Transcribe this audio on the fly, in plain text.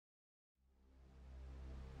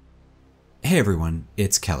Hey everyone,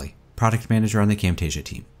 it's Kelly, Product Manager on the Camtasia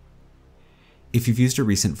team. If you've used a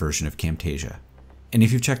recent version of Camtasia, and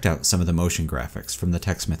if you've checked out some of the motion graphics from the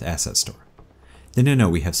TechSmith Asset Store, then you know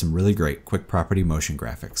we have some really great quick property motion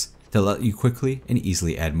graphics that let you quickly and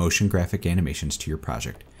easily add motion graphic animations to your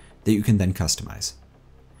project that you can then customize.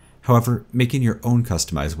 However, making your own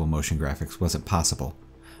customizable motion graphics wasn't possible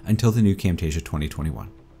until the new Camtasia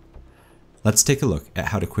 2021. Let's take a look at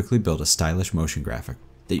how to quickly build a stylish motion graphic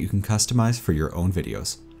that you can customize for your own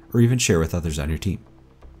videos, or even share with others on your team.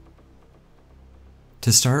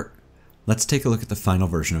 To start, let's take a look at the final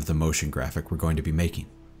version of the motion graphic we're going to be making.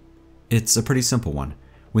 It's a pretty simple one,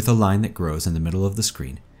 with a line that grows in the middle of the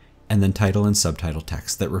screen, and then title and subtitle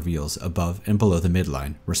text that reveals above and below the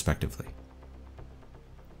midline, respectively.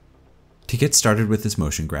 To get started with this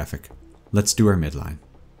motion graphic, let's do our midline.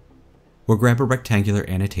 We'll grab a rectangular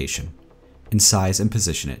annotation and size and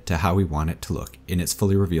position it to how we want it to look in its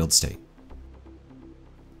fully revealed state.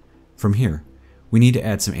 From here, we need to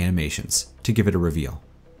add some animations to give it a reveal.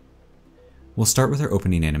 We'll start with our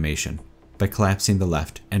opening animation by collapsing the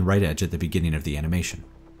left and right edge at the beginning of the animation.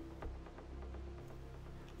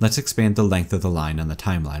 Let's expand the length of the line on the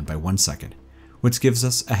timeline by 1 second, which gives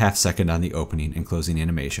us a half second on the opening and closing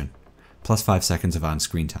animation, plus 5 seconds of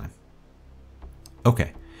on-screen time.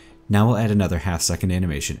 Okay. Now we'll add another half-second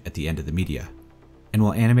animation at the end of the media, and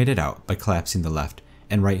we'll animate it out by collapsing the left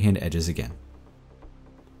and right-hand edges again.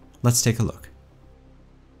 Let's take a look.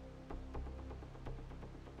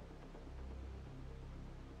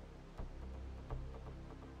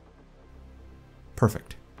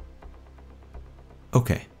 Perfect.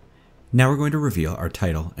 Okay, now we're going to reveal our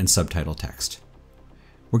title and subtitle text.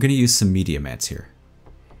 We're going to use some media mats here.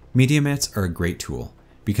 Media mats are a great tool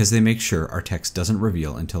because they make sure our text doesn't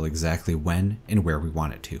reveal until exactly when and where we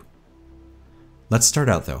want it to. Let's start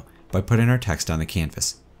out though by putting our text on the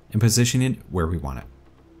canvas and positioning it where we want it.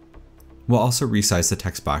 We'll also resize the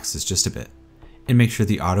text boxes just a bit and make sure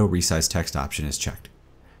the auto resize text option is checked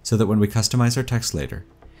so that when we customize our text later,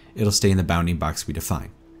 it'll stay in the bounding box we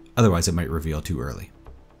define, otherwise it might reveal too early.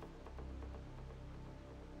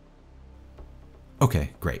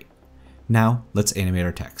 Okay, great. Now let's animate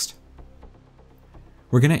our text.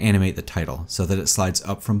 We're going to animate the title so that it slides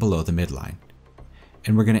up from below the midline,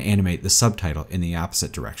 and we're going to animate the subtitle in the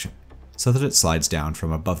opposite direction so that it slides down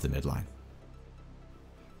from above the midline.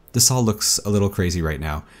 This all looks a little crazy right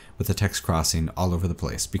now with the text crossing all over the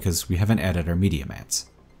place because we haven't added our media mats.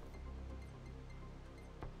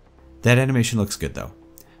 That animation looks good though,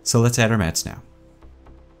 so let's add our mats now.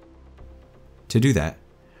 To do that,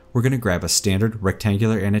 we're going to grab a standard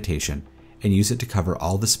rectangular annotation and use it to cover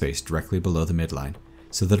all the space directly below the midline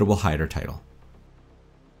so that it will hide our title.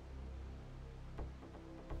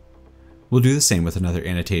 We'll do the same with another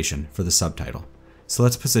annotation for the subtitle, so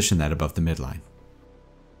let's position that above the midline.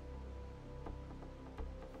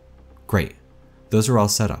 Great, those are all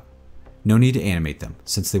set up. No need to animate them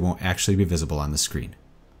since they won't actually be visible on the screen.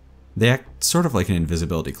 They act sort of like an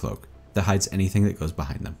invisibility cloak that hides anything that goes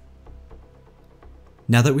behind them.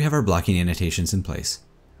 Now that we have our blocking annotations in place,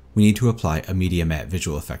 we need to apply a media mat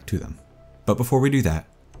visual effect to them. But before we do that,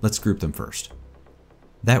 let's group them first.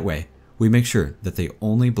 That way, we make sure that they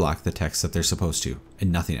only block the text that they're supposed to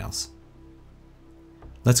and nothing else.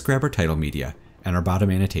 Let's grab our title media and our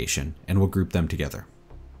bottom annotation and we'll group them together.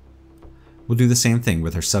 We'll do the same thing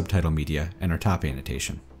with our subtitle media and our top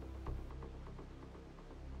annotation.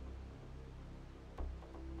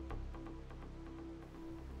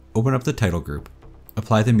 Open up the title group,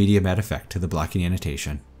 apply the media mat effect to the blocking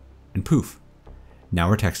annotation, and poof! Now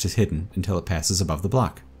our text is hidden until it passes above the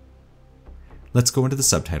block. Let's go into the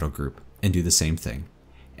subtitle group and do the same thing,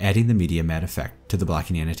 adding the media mat effect to the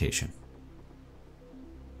blocking annotation.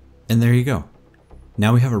 And there you go.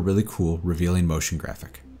 Now we have a really cool revealing motion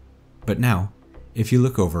graphic. But now, if you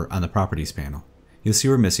look over on the properties panel, you'll see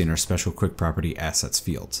we're missing our special quick property assets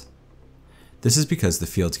fields. This is because the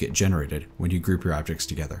fields get generated when you group your objects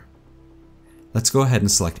together. Let's go ahead and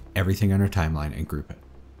select everything on our timeline and group it.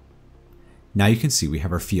 Now you can see we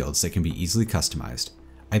have our fields that can be easily customized,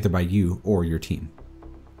 either by you or your team.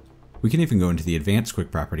 We can even go into the advanced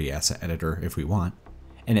quick property asset editor if we want,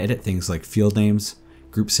 and edit things like field names,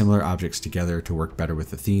 group similar objects together to work better with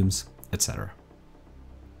the themes, etc.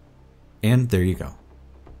 And there you go.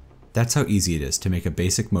 That's how easy it is to make a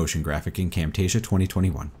basic motion graphic in Camtasia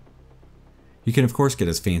 2021. You can of course get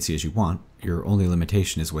as fancy as you want, your only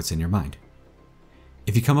limitation is what's in your mind.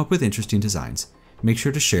 If you come up with interesting designs, make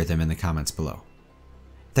sure to share them in the comments below.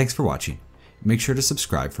 Thanks for watching. Make sure to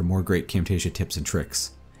subscribe for more great Camtasia tips and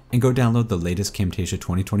tricks, and go download the latest Camtasia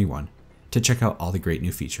 2021 to check out all the great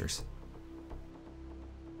new features.